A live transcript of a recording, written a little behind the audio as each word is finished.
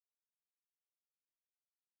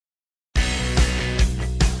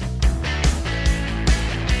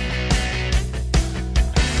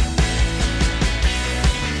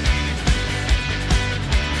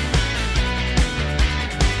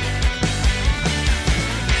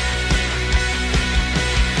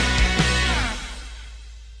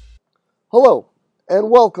Hello, and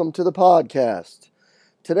welcome to the podcast.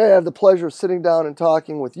 Today I have the pleasure of sitting down and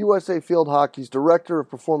talking with USA Field Hockey's Director of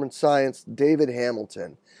Performance Science, David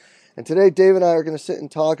Hamilton. And today Dave and I are going to sit and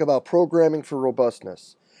talk about programming for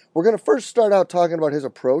robustness. We're going to first start out talking about his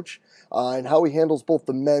approach and how he handles both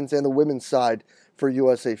the men's and the women's side for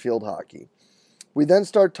USA Field Hockey. We then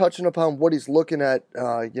start touching upon what he's looking at,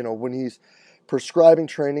 when he's prescribing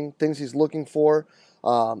training, things he's looking for,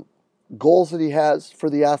 goals that he has for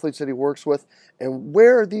the athletes that he works with, and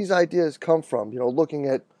where these ideas come from. Looking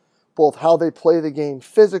at both how they play the game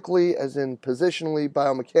physically, as in positionally,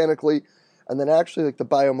 biomechanically, and then actually like the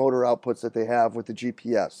biomotor outputs that they have with the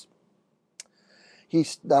GPS. He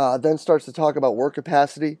then starts to talk about work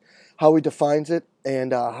capacity, how he defines it,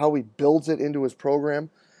 and how he builds it into his program.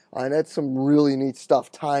 And that's some really neat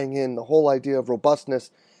stuff, tying in the whole idea of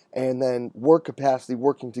robustness and then work capacity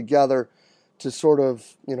working together to sort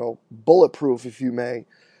of, bulletproof, if you may,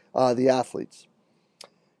 the athletes.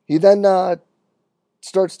 He then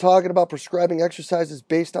starts talking about prescribing exercises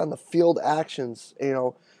based on the field actions,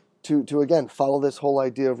 to again, follow this whole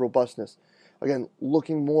idea of robustness. Again,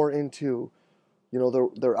 looking more into,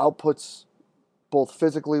 their outputs, both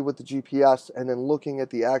physically with the GPS and then looking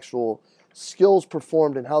at the actual skills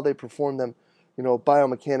performed and how they perform them,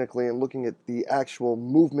 biomechanically, and looking at the actual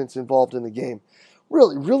movements involved in the game.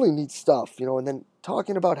 Really, really neat stuff, and then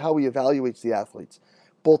talking about how he evaluates the athletes,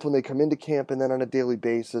 both when they come into camp and then on a daily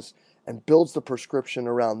basis, and builds the prescription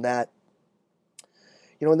around that.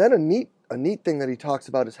 And then a neat thing that he talks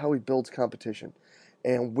about is how he builds competition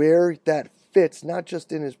and where that fits, not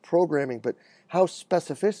just in his programming, but how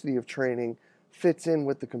specificity of training fits in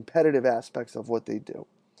with the competitive aspects of what they do.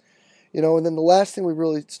 And then the last thing we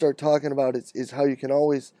really start talking about is how you can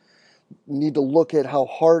always need to look at how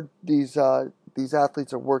hard these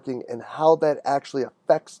athletes are working and how that actually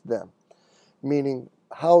affects them, meaning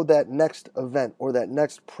how that next event or that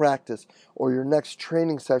next practice or your next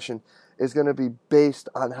training session is going to be based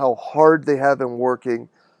on how hard they have been working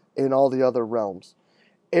in all the other realms.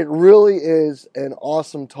 It really is an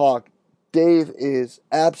awesome talk. Dave is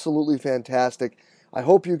absolutely fantastic. I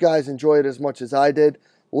hope you guys enjoy it as much as I did.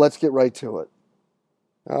 Let's get right to it.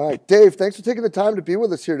 All right, Dave, thanks for taking the time to be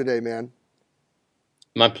with us here today, man.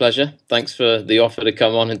 My pleasure. Thanks for the offer to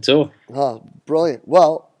come on and talk. Oh, brilliant.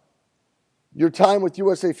 Well, your time with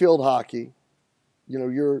USA Field Hockey,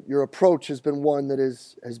 your approach has been one that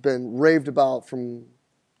has been raved about from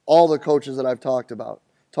all the coaches that I've talked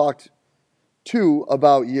to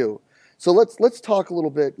about you. So let's talk a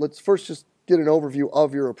little bit. Let's first just get an overview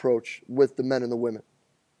of your approach with the men and the women.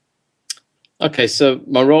 Okay, so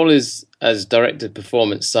my role is as Director of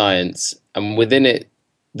Performance Science, and within it,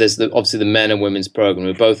 there's obviously the men and women's program.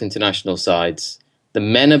 We're both international sides. The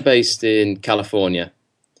men are based in California,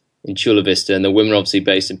 in Chula Vista, and the women are obviously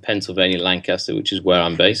based in Pennsylvania, Lancaster, which is where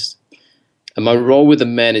I'm based. And my role with the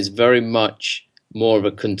men is very much more of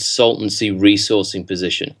a consultancy resourcing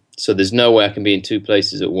position. So there's no way I can be in two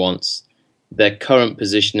places at once. Their current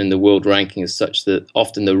position in the world ranking is such that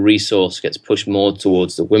often the resource gets pushed more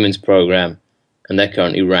towards the women's program, and they're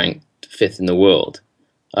currently ranked 5th in the world.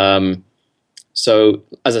 So,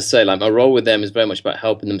 as I say, my role with them is very much about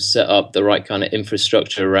helping them set up the right kind of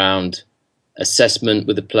infrastructure around assessment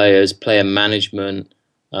with the players, player management,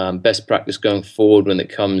 best practice going forward when it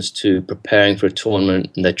comes to preparing for a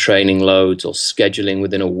tournament and their training loads or scheduling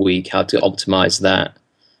within a week, how to optimize that.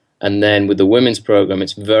 And then with the women's program,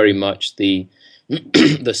 it's very much the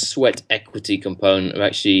the sweat equity component of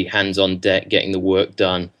actually hands on deck, getting the work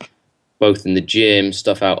done, both in the gym,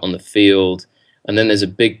 stuff out on the field. And then there's a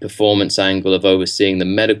big performance angle of overseeing the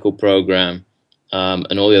medical program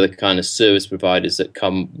and all the other kind of service providers that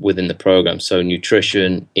come within the program. So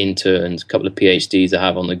nutrition, interns, a couple of PhDs I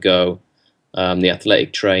have on the go, the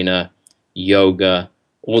athletic trainer, yoga,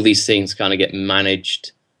 all these things kind of get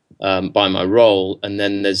managed by my role. And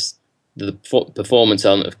then there's the performance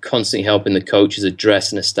element of constantly helping the coaches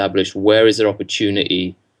address and establish where is there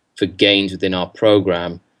opportunity for gains within our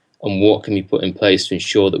program, and what can be put in place to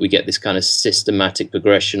ensure that we get this kind of systematic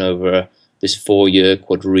progression over this 4-year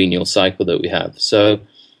quadrennial cycle that we have. So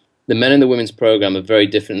the men and the women's program are very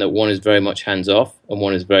different, that one is very much hands-off and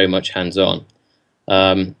one is very much hands-on.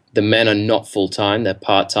 The men are not full-time, they're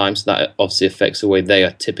part-time, so that obviously affects the way they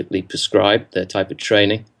are typically prescribed, their type of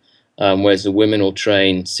training. Whereas the women will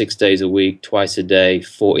train 6 days a week, twice a day,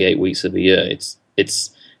 48 weeks of the year.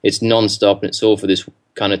 It's non-stop, and it's all for this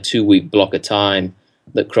kind of 2-week block of time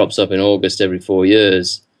that crops up in August every 4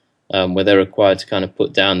 years, where they're required to kind of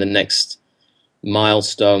put down the next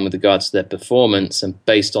milestone with regards to their performance, and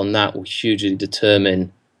based on that will hugely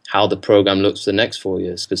determine how the program looks for the next 4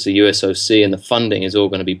 years, because the USOC and the funding is all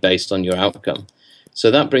going to be based on your outcome.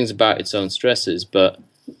 So that brings about its own stresses, but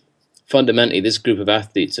fundamentally, this group of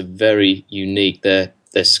athletes are very unique. Their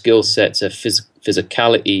skill sets, their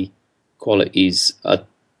physicality qualities are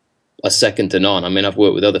second to none. I mean, I've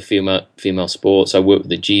worked with other female sports. I worked with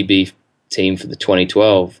the GB team for the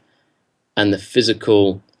 2012, and the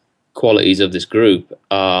physical qualities of this group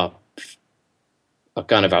are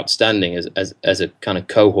kind of outstanding as a kind of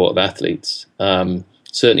cohort of athletes,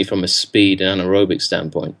 certainly from a speed and anaerobic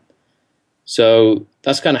standpoint. So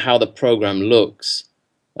that's kind of how the program looks.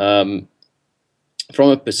 From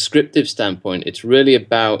a prescriptive standpoint, it's really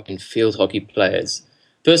about in field hockey players.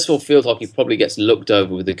 First of all, field hockey probably gets looked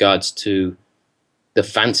over with regards to the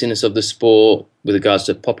fanciness of the sport, with regards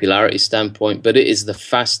to a popularity standpoint, but it is the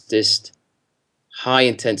fastest,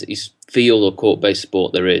 high-intensity field or court-based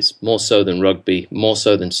sport there is, more so than rugby, more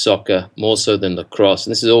so than soccer, more so than lacrosse.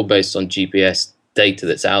 And this is all based on GPS data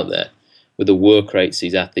that's out there with the work rates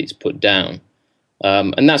these athletes put down.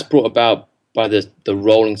 And that's brought about by the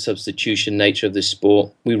rolling substitution nature of this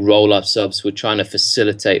sport. We roll our subs. We're trying to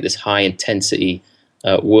facilitate this high-intensity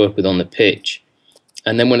work with on the pitch.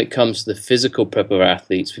 And then when it comes to the physical prep of our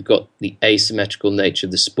athletes, we've got the asymmetrical nature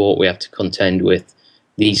of the sport we have to contend with,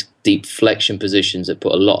 these deep flexion positions that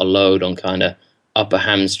put a lot of load on kind of upper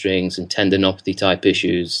hamstrings and tendinopathy type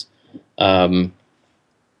issues. And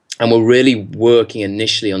we're really working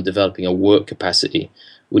initially on developing a work capacity.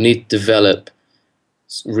 We need to develop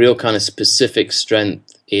real kind of specific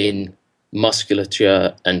strength in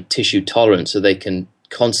musculature and tissue tolerance so they can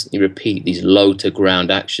constantly repeat these low to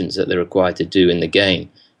ground actions that they're required to do in the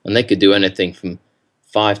game. And they could do anything from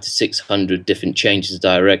 500 to 600 different changes of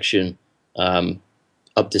direction,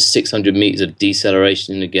 up to 600 meters of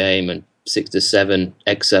deceleration in the game and 6 to 7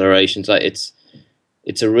 accelerations. Like it's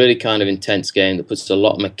a really kind of intense game that puts a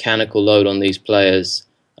lot of mechanical load on these players,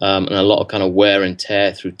 and a lot of kind of wear and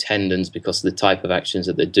tear through tendons because of the type of actions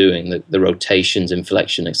that they're doing, the rotations,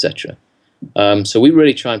 inflection, etc. So we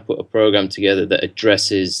really try and put a program together that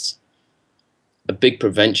addresses a big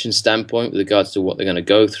prevention standpoint with regards to what they're going to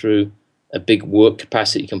go through, a big work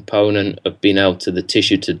capacity component of being able to the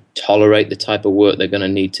tissue to tolerate the type of work they're going to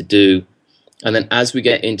need to do. And then as we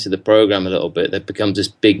get into the program a little bit, there becomes this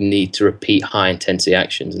big need to repeat high intensity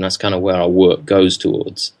actions. And that's kind of where our work goes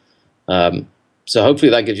towards. So hopefully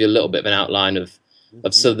that gives you a little bit of an outline of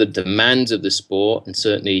sort of the demands of the sport, and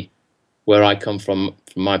certainly where I come from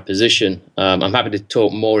my position. I'm happy to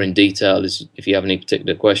talk more in detail if you have any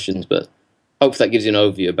particular questions, but hopefully that gives you an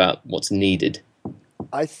overview about what's needed.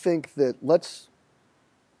 I think that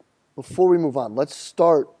before we move on, let's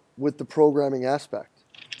start with the programming aspect.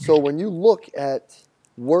 So when you look at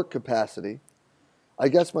work capacity, I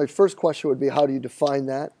guess my first question would be, how do you define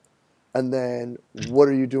that? And then what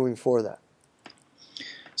are you doing for that?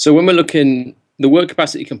 So when we're looking, the work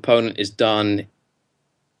capacity component is done,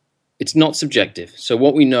 it's not subjective. So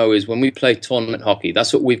what we know is when we play tournament hockey,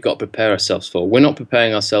 that's what we've got to prepare ourselves for. We're not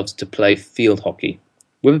preparing ourselves to play field hockey.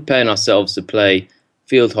 We're preparing ourselves to play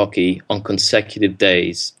field hockey on consecutive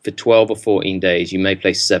days. For 12 or 14 days, you may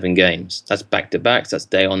play 7 games. That's back-to-backs, that's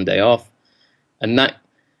day on, day off. And that,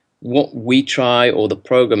 what we try, or the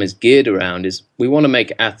program is geared around, is we want to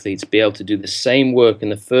make athletes be able to do the same work in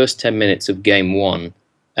the first 10 minutes of game 1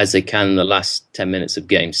 as they can in the last 10 minutes of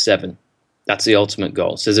game 7. That's the ultimate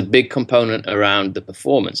goal. So there's a big component around the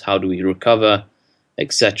performance. How do we recover,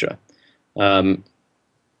 etc. But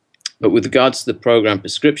with regards to the program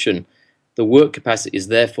prescription, the work capacity is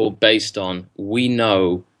therefore based on, we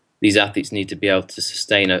know these athletes need to be able to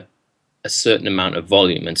sustain a certain amount of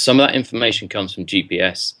volume. And some of that information comes from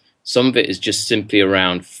GPS. Some of it is just simply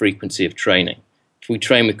around frequency of training. If we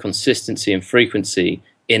train with consistency and frequency,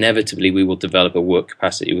 inevitably we will develop a work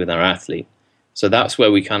capacity with our athlete. So that's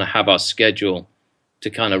where we kind of have our schedule to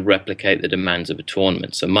kind of replicate the demands of a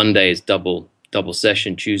tournament. So Monday is double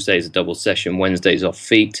session, Tuesday is a double session, Wednesday is off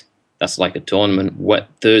feet. That's like a tournament.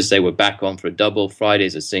 Thursday we're back on for a double,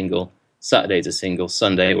 Friday's a single, Saturday's a single,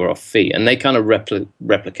 Sunday we're off feet. And they kind of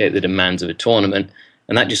replicate the demands of a tournament,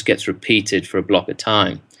 and that just gets repeated for a block of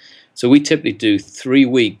time. So we typically do 3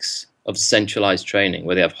 weeks of centralized training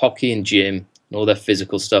where they have hockey and gym and all their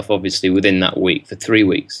physical stuff obviously within that week for 3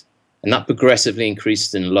 weeks. And that progressively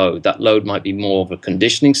increases in load. That load might be more of a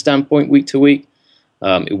conditioning standpoint week to week.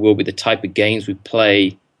 It will be the type of games we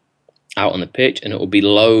play out on the pitch, and it will be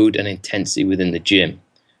load and intensity within the gym.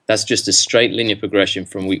 That's just a straight linear progression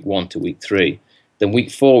from week 1 to week 3. Then week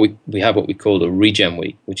 4, we have what we call a regen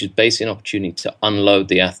week, which is basically an opportunity to unload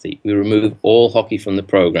the athlete. We remove all hockey from the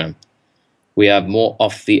program. We have more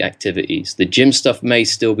off-feet activities. The gym stuff may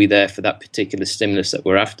still be there for that particular stimulus that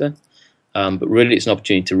we're after, but really it's an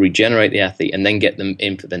opportunity to regenerate the athlete and then get them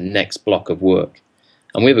in for the next block of work.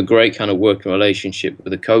 And we have a great kind of working relationship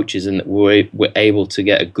with the coaches, and that we're able to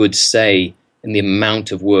get a good say in the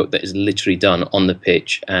amount of work that is literally done on the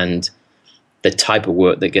pitch and the type of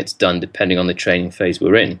work that gets done depending on the training phase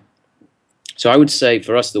we're in. So I would say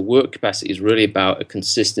for us, the work capacity is really about a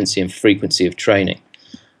consistency and frequency of training.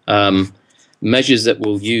 Measures that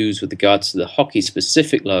we'll use with regards to the hockey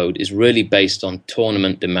specific load is really based on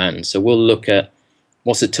tournament demand. So we'll look at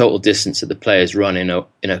what's the total distance that the players run in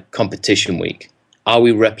a competition week. Are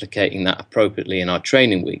we replicating that appropriately in our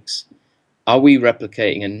training weeks? Are we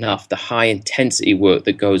replicating enough the high intensity work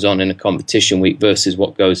that goes on in a competition week versus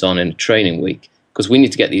what goes on in a training week? Because we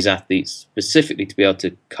need to get these athletes specifically to be able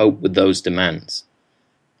to cope with those demands.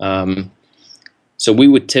 So we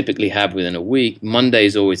would typically have within a week, Monday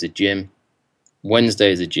is always a gym,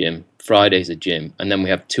 Wednesday is a gym, Friday is a gym, and then we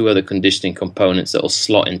have 2 other conditioning components that will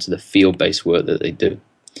slot into the field-based work that they do.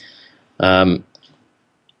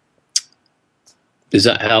 Does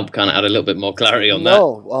that help kind of add a little bit more clarity on that?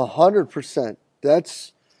 No, 100%.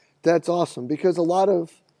 That's awesome, because a lot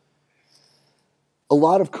of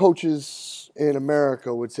coaches in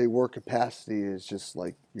America would say work capacity is just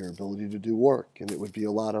like your ability to do work, and it would be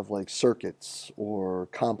a lot of like circuits or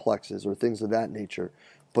complexes or things of that nature.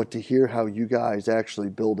 But to hear how you guys actually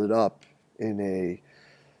build it up in a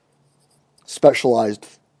specialized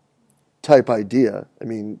type idea, I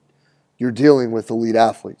mean, you're dealing with elite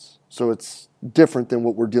athletes, so it's different than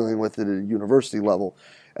what we're dealing with at a university level,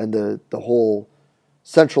 and the whole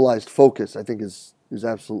centralized focus, I think, is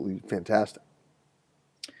absolutely fantastic.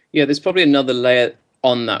 Yeah, there's probably another layer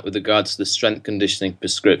on that with regards to the strength conditioning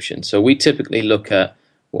prescription. So we typically look at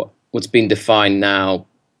what's been defined now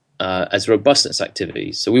as robustness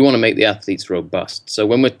activities. So we want to make the athletes robust. So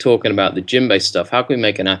when we're talking about the gym-based stuff, how can we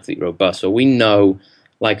make an athlete robust? Well, we know,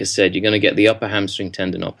 like I said, you're going to get the upper hamstring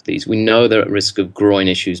tendinopathies. We know they're at risk of groin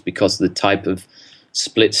issues because of the type of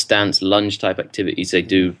split stance, lunge type activities they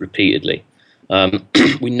do repeatedly.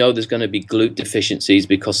 We know there's going to be glute deficiencies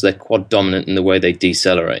because they're quad dominant in the way they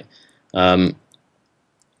decelerate.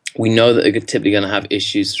 We know that they're typically going to have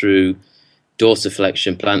issues through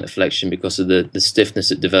dorsiflexion, plantar flexion because of the stiffness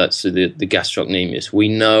that develops through the gastrocnemius. We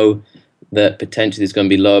know that potentially there's going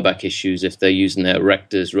to be lower back issues if they're using their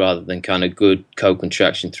erectors rather than kind of good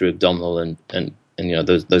co-contraction through abdominal and you know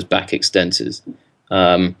those back extensors.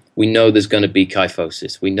 We know there's going to be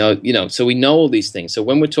kyphosis. We know, so we know all these things. So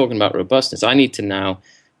when we're talking about robustness, I need to now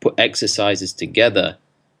put exercises together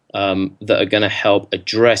that are going to help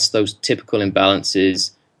address those typical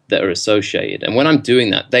imbalances that are associated. And when I'm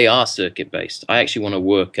doing that, they are circuit-based. I actually want to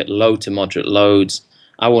work at low to moderate loads.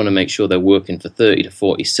 I want to make sure they're working for 30 to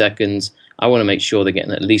 40 seconds. I want to make sure they're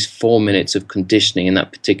getting at least 4 minutes of conditioning in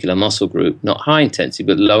that particular muscle group, not high intensity,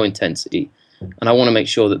 but low intensity. And I want to make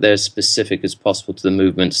sure that they're as specific as possible to the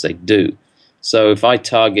movements they do. So if I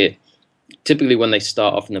target, typically when they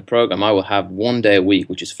start off in the program, I will have 1 day a week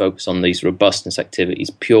which is focused on these robustness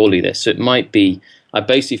activities purely this. So it might be, I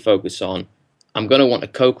basically focus on, I'm going to want a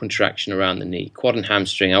co-contraction around the knee, quad and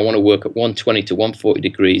hamstring. I want to work at 120 to 140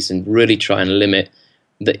 degrees and really try and limit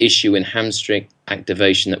the issue in hamstring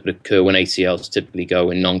activation that would occur when ACLs typically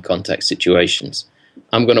go in non-contact situations.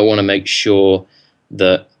 I'm going to want to make sure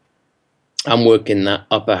that I'm working that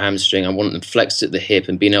upper hamstring. I want them flexed at the hip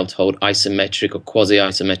and being able to hold isometric or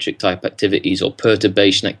quasi-isometric type activities or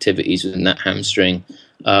perturbation activities within that hamstring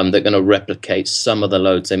that are going to replicate some of the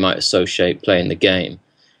loads they might associate playing the game.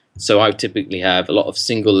 So I typically have a lot of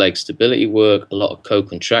single leg stability work, a lot of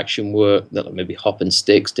co-contraction work, that maybe hop and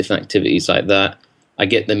sticks, different activities like that. I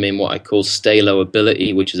get them in what I call stay low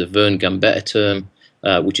ability, which is a Vern Gambetta term,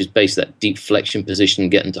 which is basically that deep flexion position,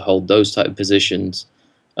 getting to hold those type of positions.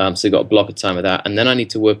 So they've got a block of time with that. And then I need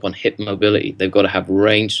to work on hip mobility. They've got to have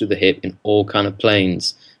range through the hip in all kind of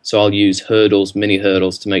planes. So I'll use hurdles, mini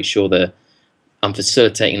hurdles, to make sure that I'm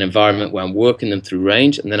facilitating an environment where I'm working them through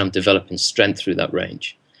range, and then I'm developing strength through that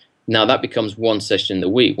range. Now that becomes one session in the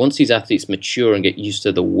week. Once these athletes mature and get used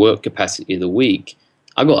to the work capacity of the week,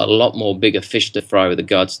 I've got a lot more bigger fish to fry with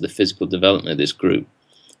regards to the physical development of this group.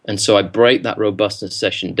 And so I break that robustness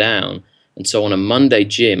session down. And so on a Monday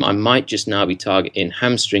gym, I might just now be targeting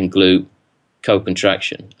hamstring, glute,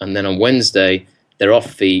 co-contraction. And then on Wednesday, they're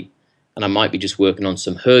off feet, and I might be just working on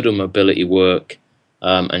some hurdle mobility work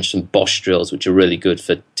and some Bosch drills, which are really good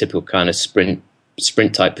for typical kind of sprint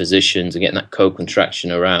type positions and getting that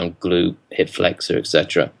co-contraction around glute, hip flexor,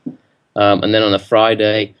 etc. And then on a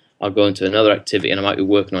Friday, I'll go into another activity and I might be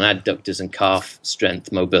working on adductors and calf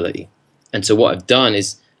strength mobility. And so what I've done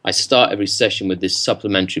is I start every session with this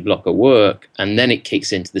supplementary block of work, and then it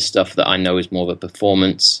kicks into the stuff that I know is more of a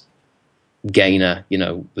performance gainer,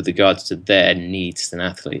 with regards to their needs as an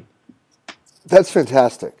athlete. That's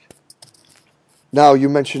fantastic. Now, you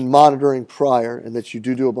mentioned monitoring prior and that you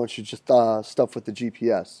do a bunch of just stuff with the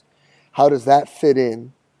GPS. How does that fit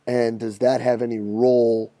in, and does that have any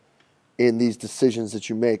role in these decisions that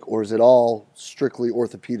you make, or is it all strictly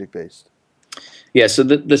orthopedic-based? Yeah, so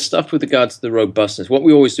the stuff with regards to the robustness, what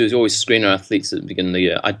we always do is always screen our athletes at the beginning of the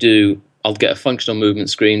year. I'll get a functional movement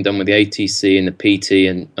screen done with the ATC and the PT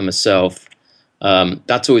and myself.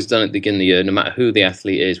 That's always done at the beginning of the year, no matter who the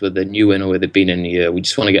athlete is, whether they're new in or whether they've been in the year. We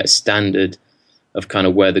just want to get a standard of kind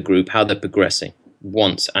of where the group, how they're progressing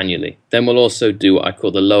once annually. Then we'll also do what I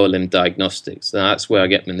call the lower limb diagnostics. Now, that's where I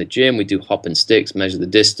get them in the gym. We do hop and sticks, measure the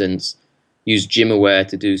distance, use GymAware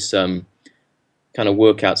to do some kind of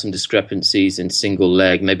work out some discrepancies in single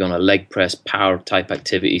leg, maybe on a leg press power type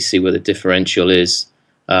activity, see where the differential is.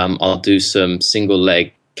 I'll do some single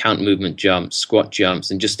leg count movement jumps, squat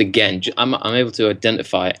jumps, and just again, I'm able to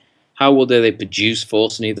identify how well do they produce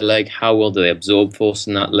force in either leg, how well do they absorb force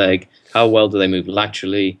in that leg, how well do they move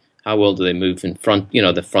laterally, how well do they move in front,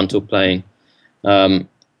 the frontal plane.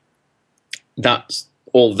 That's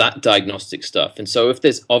all that diagnostic stuff. And so if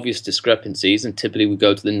there's obvious discrepancies, and typically we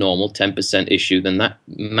go to the normal 10% issue, then that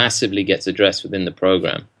massively gets addressed within the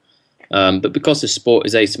program. But because the sport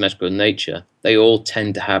is asymmetrical in nature, they all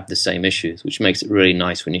tend to have the same issues, which makes it really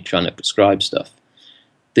nice when you're trying to prescribe stuff.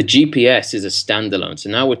 The GPS is a standalone. So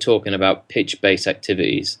now we're talking about pitch-based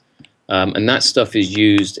activities. And that stuff is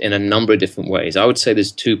used in a number of different ways. I would say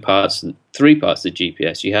there's three parts of the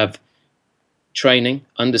GPS. You have training,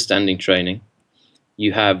 understanding training.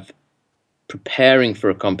 You have preparing for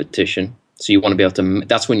a competition. So you want to be able to,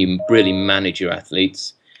 that's when you really manage your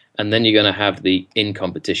athletes. And then you're going to have the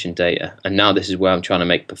in-competition data. And now this is where I'm trying to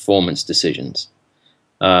make performance decisions.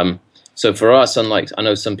 So for us, unlike, I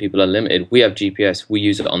know some people are limited, we have GPS, we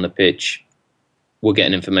use it on the pitch. We're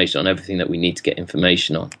getting information on everything that we need to get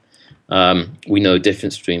information on. We know the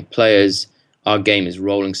difference between players. Our game is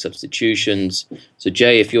rolling substitutions. So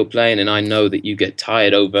Jay, if you're playing and I know that you get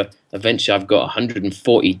tired over, eventually I've got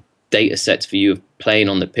 140 data sets for you of playing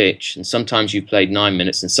on the pitch. And sometimes you've played 9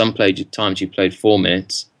 minutes and some times you've played 4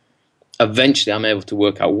 minutes. Eventually I'm able to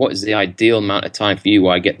work out what is the ideal amount of time for you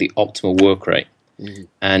where I get the optimal work rate. Mm-hmm.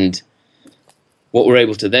 And what we're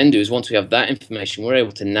able to then do is once we have that information, we're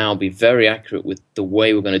able to now be very accurate with the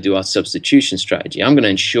way we're going to do our substitution strategy. I'm going to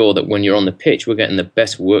ensure that when you're on the pitch, we're getting the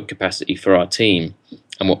best work capacity for our team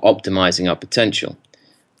and we're optimizing our potential.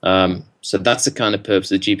 So that's the kind of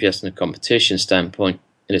purpose of the GPS in a competition standpoint.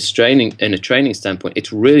 In a training standpoint,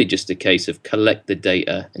 it's really just a case of collect the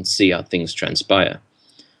data and see how things transpire.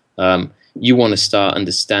 You want to start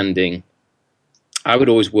understanding. I would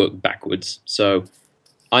always work backwards. So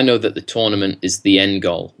I know that the tournament is the end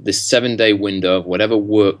goal. This 7-day window of whatever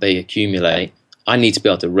work they accumulate, I need to be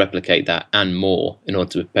able to replicate that and more in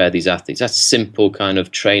order to prepare these athletes. That's simple kind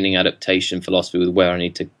of training adaptation philosophy with where I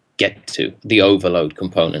need to get to, the overload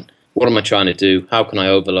component. What am I trying to do? How can I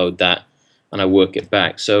overload that? And I work it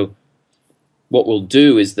back. So what we'll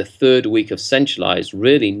do is the third week of Centralized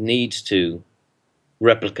really needs to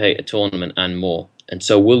replicate a tournament and more. And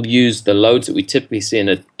so we'll use the loads that we typically see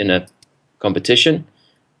in a competition,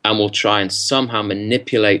 and we'll try and somehow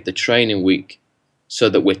manipulate the training week so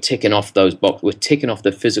that we're ticking off those boxes. We're ticking off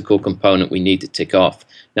the physical component we need to tick off.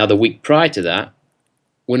 Now, the week prior to that,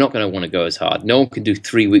 we're not going to want to go as hard. No one can do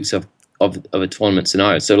 3 weeks of a tournament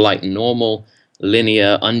scenario. So like normal,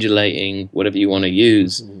 linear, undulating, whatever you want to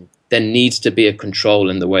use, there needs to be a control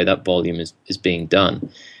in the way that volume is being done.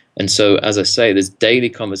 And so, as I say, there's daily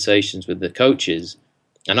conversations with the coaches.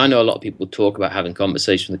 And I know a lot of people talk about having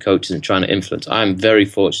conversations with the coaches and trying to influence. I'm very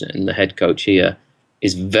fortunate, and the head coach here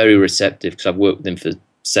is very receptive because I've worked with him for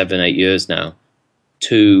 7-8 years now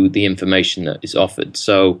to the information that is offered.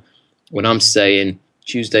 So when I'm saying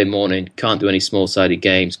Tuesday morning, can't do any small-sided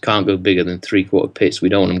games, can't go bigger than 3/4 pits, we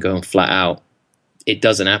don't want them going flat out, it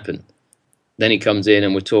doesn't happen. Then he comes in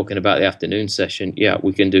and we're talking about the afternoon session. Yeah,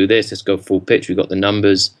 we can do this. Let's go full pitch. We've got the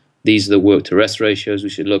numbers. These are the work to rest ratios we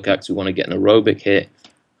should look at because we want to get an aerobic hit.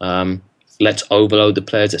 Let's overload the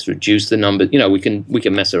players. Let's reduce the numbers. We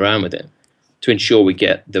can mess around with it to ensure we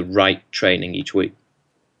get the right training each week.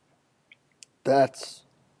 That's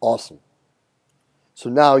awesome.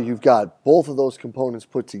 So now you've got both of those components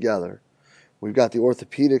put together. We've got the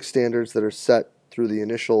orthopedic standards that are set through the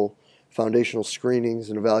initial foundational screenings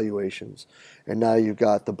and evaluations. And now you've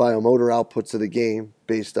got the biomotor outputs of the game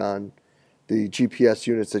based on the GPS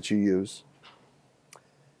units that you use.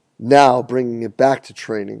 now bringing it back to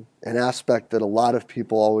training, an aspect that a lot of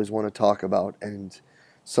people always want to talk about and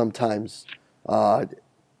sometimes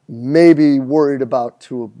maybe worried about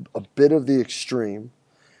to a bit of the extreme,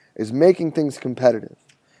 is making things competitive.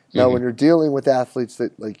 Now, when you're dealing with athletes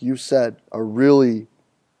that, like you said, are really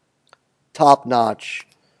top-notch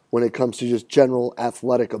when it comes to just general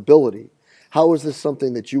athletic ability, how is this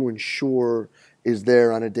something that you ensure is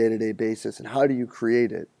there on a day-to-day basis, and how do you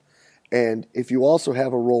create it? And if you also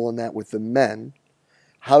have a role in that with the men,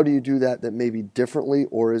 how do you do that maybe differently,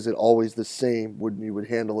 or is it always the same when you would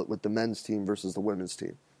handle it with the men's team versus the women's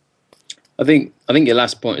team? I think your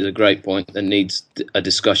last point is a great point that needs a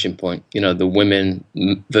discussion point. You know, the women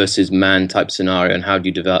versus man type scenario, and how do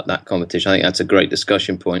you develop that competition? I think that's a great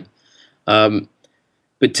discussion point.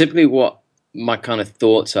 But typically, what my kind of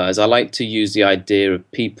thoughts are is I like to use the idea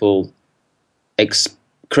of people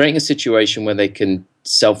creating a situation where they can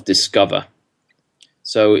self-discover.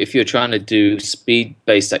 So if you're trying to do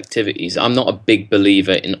speed-based activities, I'm not a big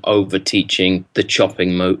believer in over-teaching the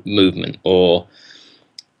chopping movement or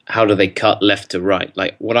how do they cut left to right.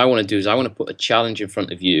 Like, what I want to do is I want to put a challenge in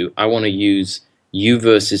front of you. I want to use you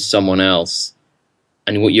versus someone else.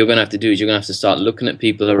 And what you're going to have to do is you're going to have to start looking at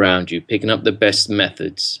people around you, picking up the best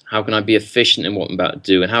methods. How can I be efficient in what I'm about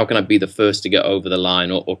to do? And how can I be the first to get over the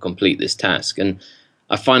line or complete this task? And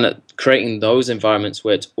I find that creating those environments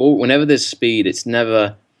where whenever there's speed, it's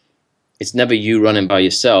never you running by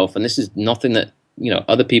yourself. And this is nothing that,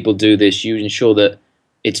 other people do this. You ensure that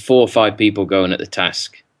it's 4 or 5 people going at the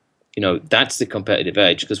task. That's the competitive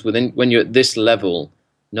edge, because when you're at this level,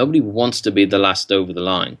 nobody wants to be the last over the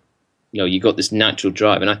line. You got this natural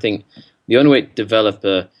drive. And I think the only way to develop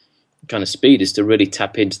a kind of speed is to really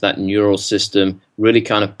tap into that neural system, really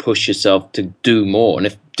kind of push yourself to do more. And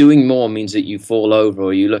if doing more means that you fall over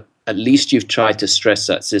or you look, at least you've tried to stress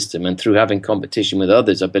that system. And through having competition with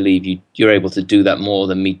others, I believe you're able to do that more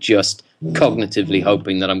than me just cognitively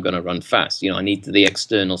hoping that I'm going to run fast. I need the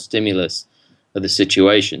external stimulus of the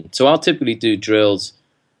situation. So I'll typically do drills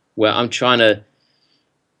where I'm trying to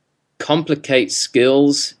complicate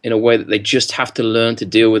skills in a way that they just have to learn to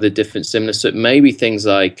deal with a different stimulus. So it may be things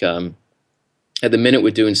like at the minute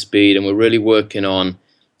we're doing speed and we're really working on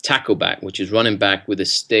tackle back, which is running back with a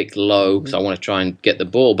stick low because I want to try and get the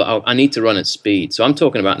ball, but I need to run at speed. So I'm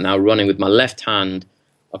talking about now running with my left hand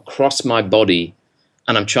across my body,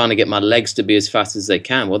 and I'm trying to get my legs to be as fast as they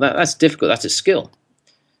can. Well, that's difficult. That's a skill.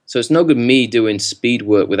 So it's no good me doing speed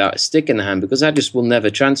work without a stick in the hand, because that just will never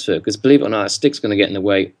transfer, because believe it or not, that stick's going to get in the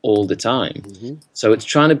way all the time. So it's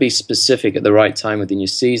trying to be specific at the right time within your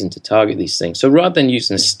season to target these things. So rather than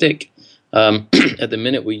using a stick, at the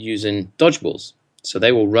minute we're using dodgeballs. So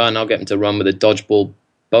they will run. I'll get them to run with a dodgeball,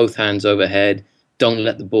 both hands overhead. Don't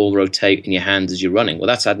let the ball rotate in your hands as you're running. Well,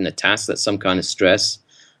 that's adding a task. That's some kind of stress.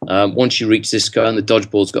 Once you reach this cone, the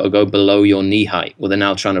dodgeball's got to go below your knee height. Well, they're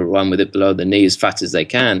now trying to run with it below the knee as fast as they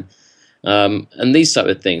can. And these type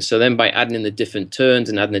of things. So then by adding in the different turns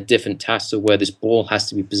and adding the different tasks of where this ball has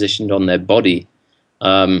to be positioned on their body,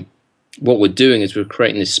 what we're doing is we're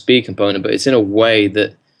creating this speed component, but it's in a way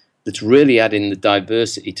that's really adding the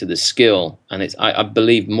diversity to the skill. And I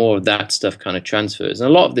believe more of that stuff kind of transfers. And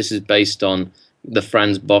a lot of this is based on the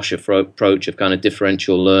Franz Bosch approach of kind of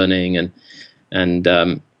differential learning and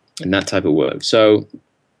that type of work. So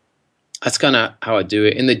that's kind of how I do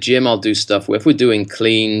it. In the gym, I'll do stuff where if we're doing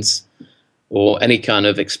cleans or any kind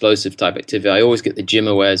of explosive type activity, I always get the gym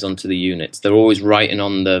awares onto the units. They're always writing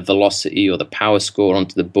on the velocity or the power score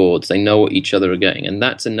onto the boards. They know what each other are getting. And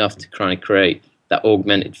that's enough to kind of create that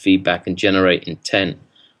augmented feedback and generate intent.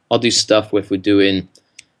 I'll do stuff where if we're doing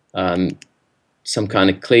some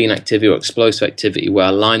kind of clean activity or explosive activity where I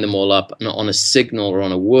line them all up, not on a signal or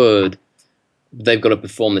on a word, they've got to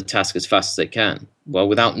perform the task as fast as they can. Well,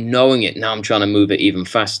 without knowing it, now I'm trying to move it even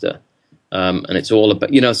faster. And it's all about,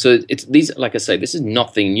 so it's these, like I say, this is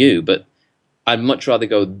nothing new, but I'd much rather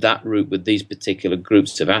go that route with these particular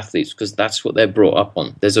groups of athletes because that's what they're brought up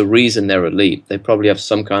on. There's a reason they're elite. They probably have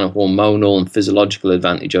some kind of hormonal and physiological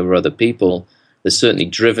advantage over other people. They're certainly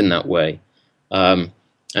driven that way. And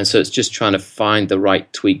so it's just trying to find the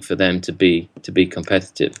right tweak for them to be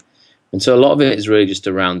competitive. And so a lot of it is really just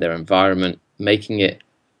around their environment, making it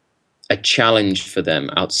a challenge for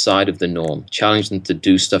them outside of the norm, challenge them to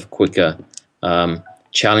do stuff quicker,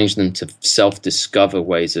 challenge them to self-discover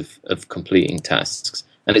ways of completing tasks.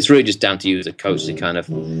 And it's really just down to you as a coach to kind of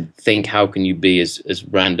think, how can you be as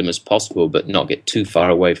random as possible, but not get too far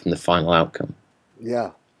away from the final outcome?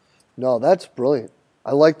 Yeah. No, that's brilliant.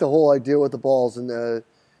 I like the whole idea with the balls and the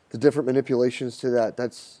different manipulations to that.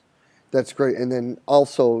 That's great. And then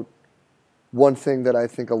also one thing that I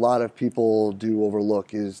think a lot of people do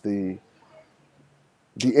overlook is the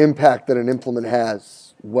impact that an implement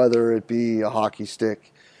has, whether it be a hockey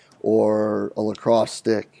stick or a lacrosse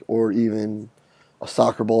stick or even a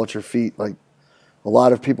soccer ball at your feet. Like, a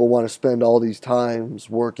lot of people want to spend all these times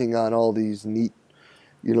working on all these neat,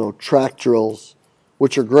 track drills,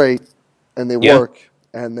 which are great and they Yeah, work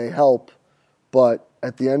and they help. But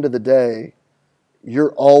at the end of the day,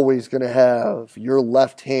 you're always going to have your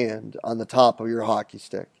left hand on the top of your hockey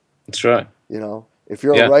stick. that's right. If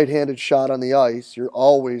you're a Yeah, right-handed shot on the ice, you're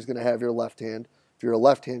always going to have your left hand. If you're a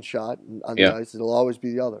left-hand shot on the yeah, ice, it'll always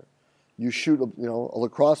be the other. You shoot, a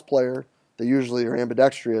lacrosse player, they usually are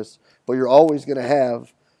ambidextrous, but you're always going to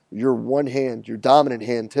have your one hand, your dominant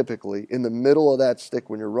hand typically, in the middle of that stick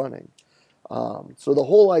when you're running. So the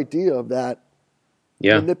whole idea of that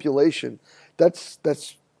yeah. manipulation, that's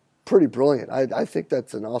pretty brilliant. I think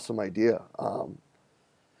that's an awesome idea.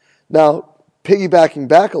 Now, piggybacking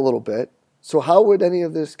back a little bit, so how would any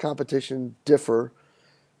of this competition differ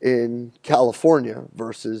in California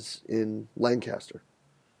versus in Lancaster?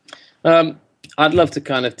 Um, I'd love to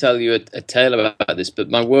kind of tell you a tale about this, but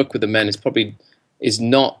my work with the men is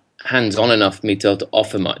not hands-on enough for me to be able to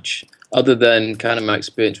offer much, other than kind of my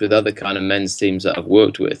experience with other kind of men's teams that I've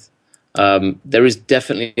worked with. There is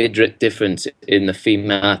definitely a difference in the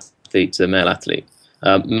female athlete to the male athlete.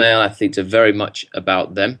 Male athletes are very much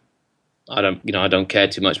about them. I don't care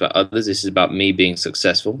too much about others. This is about me being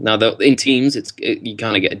successful. Now, in teams, you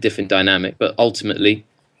kind of get a different dynamic, but ultimately,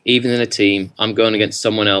 even in a team, I'm going against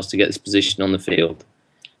someone else to get this position on the field.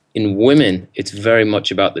 In women, it's very much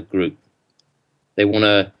about the group. They want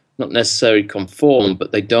to not necessarily conform,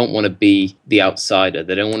 but they don't want to be the outsider.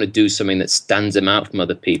 They don't want to do something that stands them out from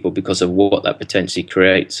other people because of what that potentially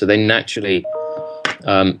creates. So they naturally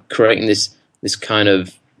creating this kind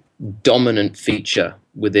of dominant feature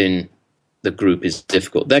within the group is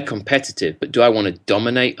difficult. They're competitive, but do I want to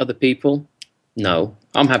dominate other people? No.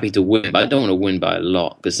 I'm happy to win, but I don't want to win by a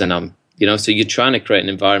lot because then so you're trying to create an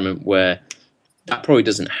environment where that probably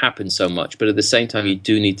doesn't happen so much, but at the same time, you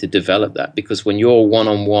do need to develop that because when you're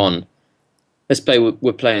one-on-one, let's say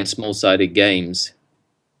we're playing small-sided games,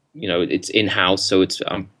 it's in-house, so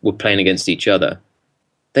we're playing against each other.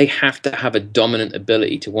 They have to have a dominant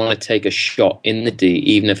ability to want to take a shot in the D,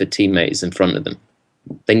 even if a teammate is in front of them.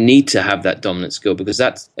 They need to have that dominant skill because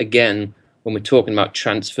that's, again, when we're talking about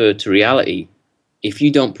transfer to reality, if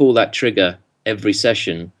you don't pull that trigger every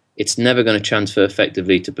session, it's never going to transfer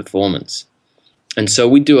effectively to performance. And so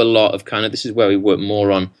we do a lot of this is where we work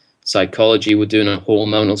more on psychology. We're doing a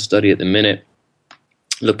hormonal study at the minute,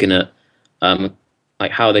 looking at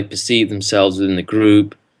like how they perceive themselves within the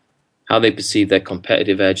group, how they perceive their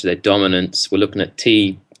competitive edge, their dominance. We're looking at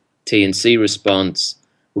T and C response.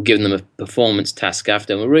 We're giving them a performance task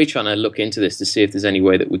after, and we're really trying to look into this to see if there's any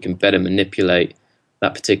way that we can better manipulate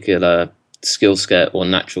that particular skill set or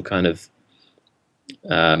natural kind of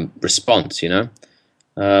response,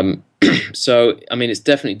 So, I mean, it's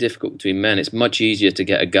definitely difficult between men. It's much easier to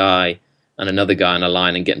get a guy and another guy on a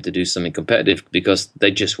line and get them to do something competitive because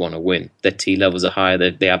they just want to win. Their T levels are higher.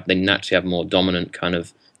 They naturally have more dominant kind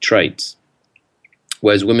of traits.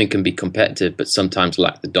 Whereas women can be competitive, but sometimes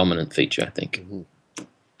lack the dominant feature, I think. Mm-hmm.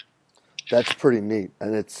 That's pretty neat,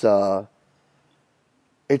 and it's something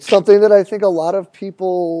that I think a lot of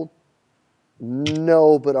people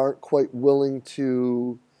know but aren't quite willing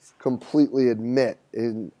to completely admit.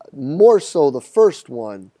 And more so the first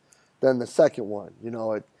one than the second one.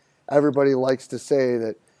 Everybody likes to say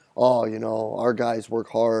that, our guys work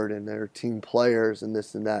hard and they're team players and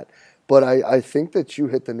this and that. But I think that you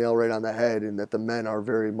hit the nail right on the head, and that the men are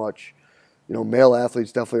very much, male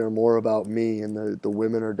athletes definitely are more about me, and the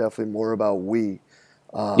women are definitely more about we.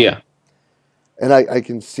 Yeah. And I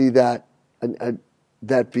can see that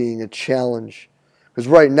that being a challenge, because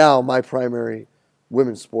right now my primary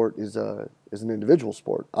women's sport is an individual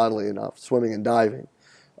sport. Oddly enough, swimming and diving,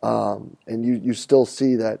 and you still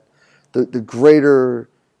see that the greater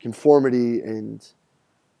conformity and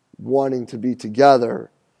wanting to be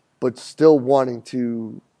together, but still wanting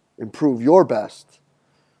to improve your best,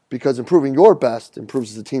 because improving your best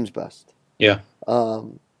improves the team's best. Yeah.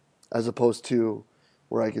 As opposed to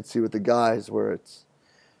where I could see with the guys where it's,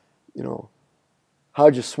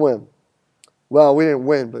 how'd you swim? Well, we didn't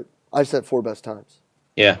win, but I set 4 best times.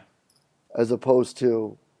 Yeah. As opposed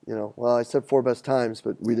to, well, I set 4 best times,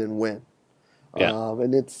 but we didn't win. Yeah.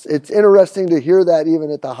 And it's interesting to hear that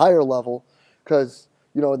even at the higher level, because,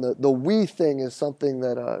 the we thing is something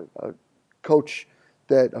that a coach,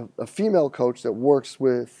 a female coach that works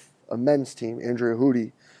with a men's team, Andrea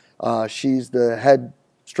Hootie, she's the head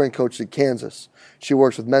strength coach at Kansas. She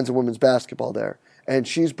works with men's and women's basketball there. And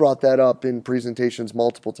she's brought that up in presentations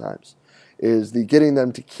multiple times, is the getting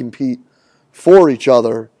them to compete for each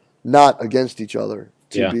other, not against each other,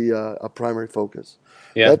 to be a primary focus.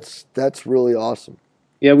 Yeah. That's really awesome.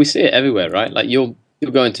 Yeah, we see it everywhere, right? Like you'll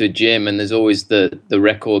go into a gym and there's always the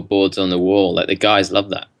record boards on the wall. Like the guys love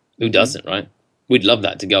that. Who doesn't, right? We'd love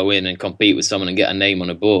that, to go in and compete with someone and get a name on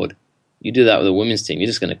a board. You do that with a women's team, you're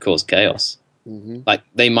just going to cause chaos. Like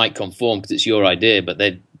they might conform because it's your idea, but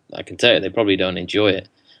I can tell you, they probably don't enjoy it.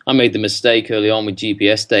 I made the mistake early on with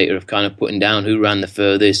GPS data of kind of putting down who ran the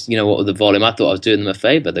furthest, what was the volume. I thought I was doing them a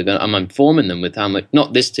favor. I'm informing them with how much,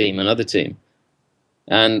 not this team, another team.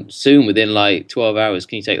 And soon, within like 12 hours,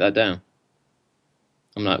 can you take that down?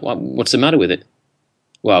 I'm like, what's the matter with it?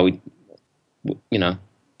 Well,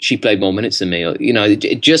 she played more minutes than me.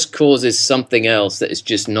 It just causes something else that is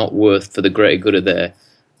just not worth for the greater good of their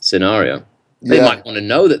scenario. They might want to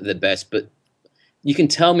know that they're the best, but you can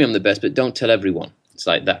tell me I'm the best, but don't tell everyone. It's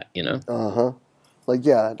like that, Like,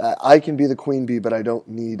 I can be the queen bee, but I don't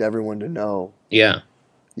need everyone to know. Yeah.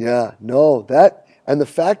 Yeah, no, that, and the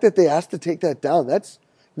fact that they asked to take that down,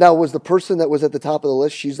 now, was the person that was at the top of the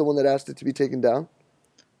list, she's the one that asked it to be taken down?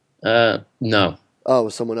 No. Oh, it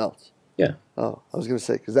was someone else. Yeah. Oh, I was going to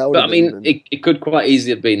say, because that would. But I mean, it could quite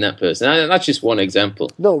easily have been that person. And that's just one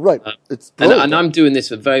example. No, right. It's and I'm doing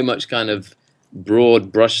this with very much kind of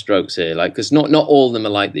broad brushstrokes here, like, because not all of them are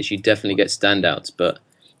like this. You definitely get standouts, but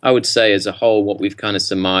I would say as a whole, what we've kind of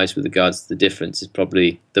surmised with regards to the difference is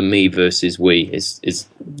probably the me versus we is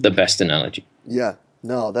the best analogy. Yeah,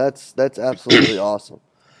 no, that's absolutely awesome.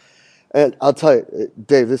 And I'll tell you,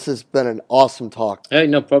 Dave, this has been an awesome talk. Hey,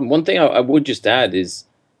 no problem. One thing I would just add is,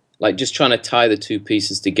 like, just trying to tie the two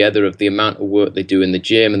pieces together of the amount of work they do in the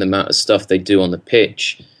gym and the amount of stuff they do on the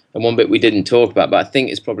pitch. And one bit we didn't talk about, but I think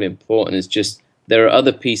it's probably important, is just there are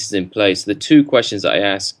other pieces in place. The two questions that I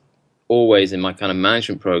ask always in my kind of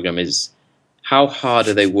management program is, how hard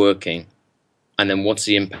are they working? And then what's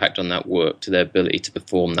the impact on that work to their ability to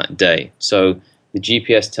perform that day? So the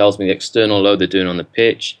GPS tells me the external load they're doing on the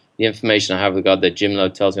pitch. The information I have regarding their gym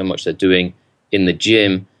load tells me how much they're doing in the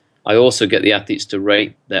gym. I also get the athletes to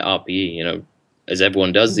rate their RPE, as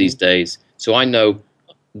everyone does these days. So I know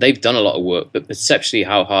they've done a lot of work, but perceptually,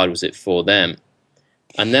 how hard was it for them?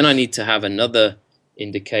 And then I need to have another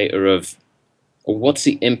indicator of what's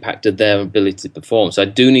the impact of their ability to perform. So I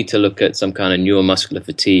do need to look at some kind of neuromuscular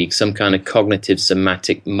fatigue, some kind of cognitive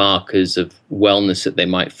somatic markers of wellness that they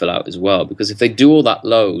might fill out as well. Because if they do all that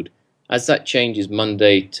load, as that changes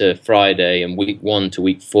Monday to Friday and week 1 to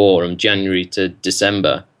week 4 and January to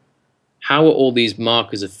December, how are all these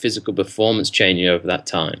markers of physical performance changing over that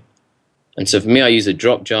time? And so for me, I use a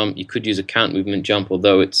drop jump. You could use a count movement jump,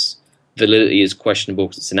 although its validity is questionable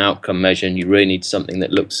because it's an outcome measure, and you really need something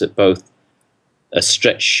that looks at both a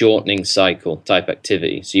stretch shortening cycle type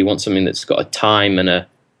activity. So you want something that's got a time and a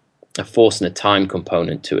force and a time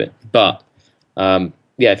component to it. But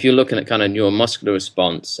if you're looking at kind of neuromuscular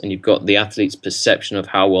response and you've got the athlete's perception of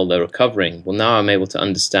how well they're recovering, well, now I'm able to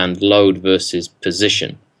understand load versus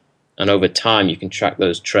position. And over time, you can track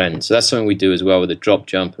those trends. So that's something we do as well with the drop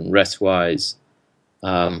jump and rest-wise.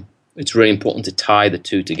 It's really important to tie the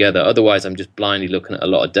two together. Otherwise, I'm just blindly looking at a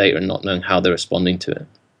lot of data and not knowing how they're responding to it.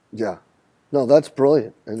 Yeah. No, that's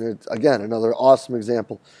brilliant. And it's, again, another awesome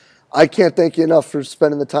example. I can't thank you enough for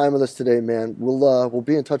spending the time with us today, man. We'll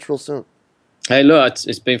be in touch real soon. Hey, look,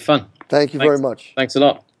 it's been fun. Thanks very much. Thanks a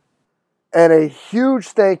lot. And a huge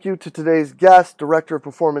thank you to today's guest, Director of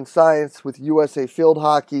Performance Science with USA Field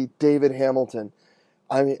Hockey, David Hamilton.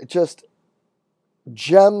 I mean, just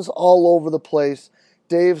gems all over the place.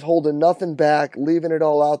 Dave's holding nothing back, leaving it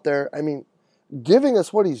all out there. I mean, giving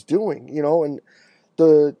us what he's doing, and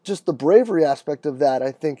the bravery aspect of that,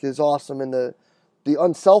 I think, is awesome. And the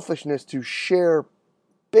unselfishness to share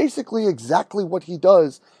basically exactly what he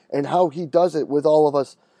does and how he does it with all of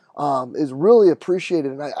us is really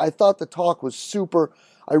appreciated. And I thought the talk was super.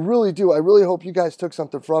 I really do. I really hope you guys took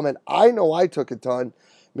something from it. I know I took a ton.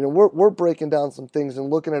 I mean, we're breaking down some things and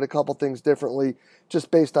looking at a couple things differently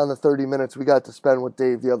just based on the 30 minutes we got to spend with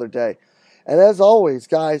Dave the other day. And as always,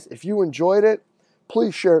 guys, if you enjoyed it,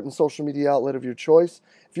 please share it in social media outlet of your choice.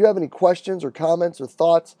 If you have any questions or comments or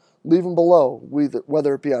thoughts, leave them below,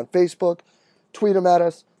 whether it be on Facebook, tweet them at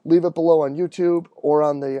us, leave it below on YouTube or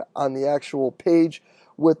on the actual page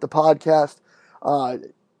with the podcast.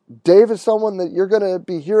 Dave is someone that you're going to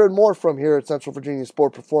be hearing more from here at Central Virginia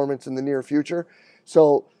Sport Performance in the near future.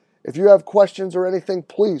 So if you have questions or anything,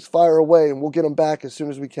 please fire away and we'll get them back as soon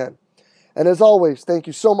as we can. And as always, thank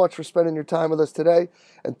you so much for spending your time with us today,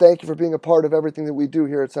 and thank you for being a part of everything that we do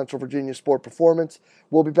here at Central Virginia Sport Performance.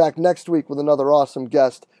 We'll be back next week with another awesome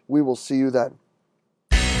guest. We will see you then.